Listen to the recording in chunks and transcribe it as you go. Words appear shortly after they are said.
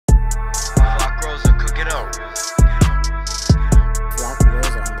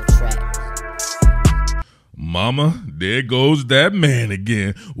mama, there goes that man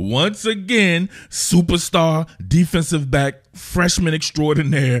again. Once again, superstar defensive back, freshman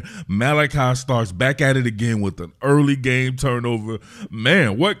extraordinaire, Malaki Starks back at it again with an early game turnover.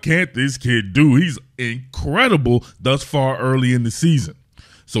 Man, what can't this kid do? He's incredible thus far early in the season.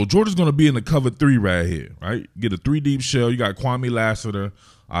 So Georgia's going to be in the cover 3 right here, right? Get a 3-deep shell. You got Kwame Lassiter,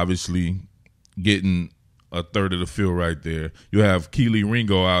 obviously, getting a third of the field right there. You have Keely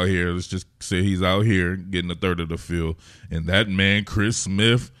Ringo out here. Let's just say he's out here getting a third of the field. And that man, Chris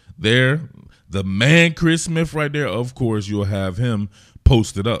Smith, there, the man, Chris Smith right there, of course, you'll have him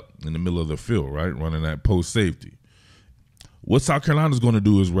posted up in the middle of the field, right, running that post safety. What South Carolina's going to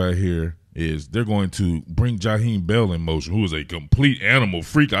do is right here is they're going to bring Jaheim Bell in motion, who is a complete animal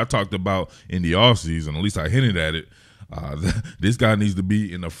freak I talked about in the offseason. At least I hinted at it. This guy needs to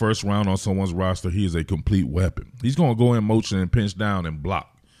be in the first round on someone's roster. He is a complete weapon. He's going to go in motion and pinch down and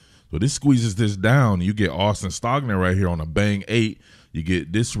block. So this squeezes this down. You get Austin Stogner right here on a bang 8. You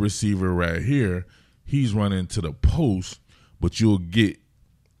get this receiver right here. He's running to the post, but you'll get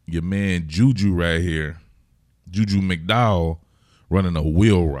your man Juju right here, Juju McDowell, running a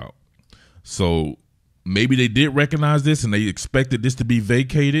wheel route. So maybe they did recognize this and they expected this to be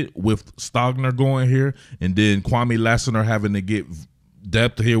vacated with Stogner going here and then Kwame Lassiter having to get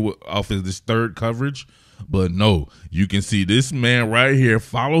depth here off of this third coverage. But no, you can see this man right here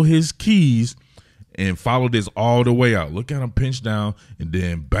follow his keys and follow this all the way out. Look at him pinch down and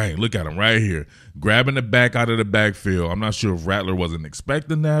then bang. Look at him right here grabbing the back out of the backfield. I'm not sure if Rattler wasn't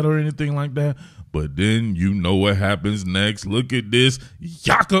expecting that or anything like that, but then you know what happens next. Look at this.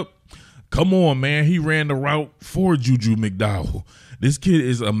 Jakob. Come on, man. He ran the route for Juju McDowell. This kid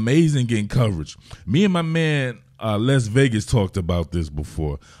is amazing getting coverage. Me and my man Les Vegas talked about this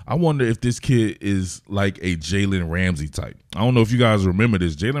before. I wonder if this kid is like a Jalen Ramsey type. I don't know if you guys remember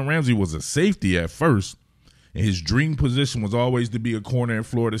this. Jalen Ramsey was a safety at first, and his dream position was always to be a corner at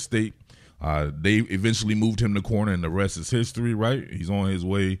Florida State. They eventually moved him to corner, and the rest is history, right? He's on his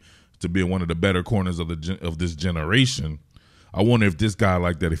way to being one of the better corners of this generation. I wonder if this guy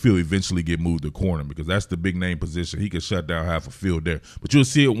like that, if he'll eventually get moved to corner, because that's the big name position. He could shut down half a field there. But you'll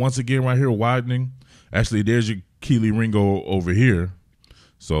see it once again right here widening. Actually, there's your Keely Ringo over here.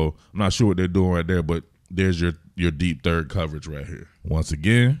 So I'm not sure what they're doing right there, but there's your deep third coverage right here. Once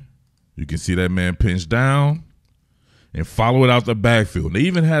again, you can see that man pinch down and follow it out the backfield. They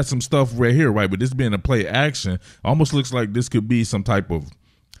even had some stuff right here, right? But this being a play action, almost looks like this could be some type of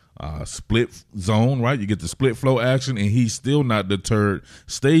split zone, right? You get the split flow action, and he's still not deterred.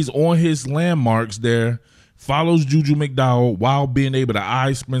 Stays on his landmarks there, follows Juju McDowell while being able to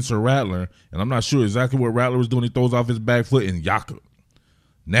eye Spencer Rattler. And I'm not sure exactly what Rattler was doing. He throws off his back foot, and Jakob.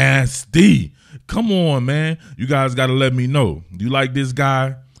 Nasty. Come on, man. You guys got to let me know. Do you like this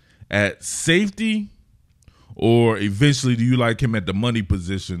guy at safety, or eventually do you like him at the money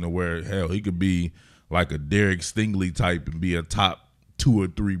position to where, hell, he could be like a Derek Stingley type and be a top 2 or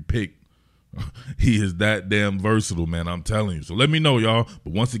 3 pick? He is that damn versatile, man. I'm telling you. So let me know, y'all.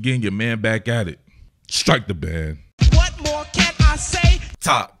 But once again, your man back at it. Strike the band. What more can I say?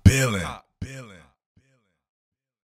 Top Billin.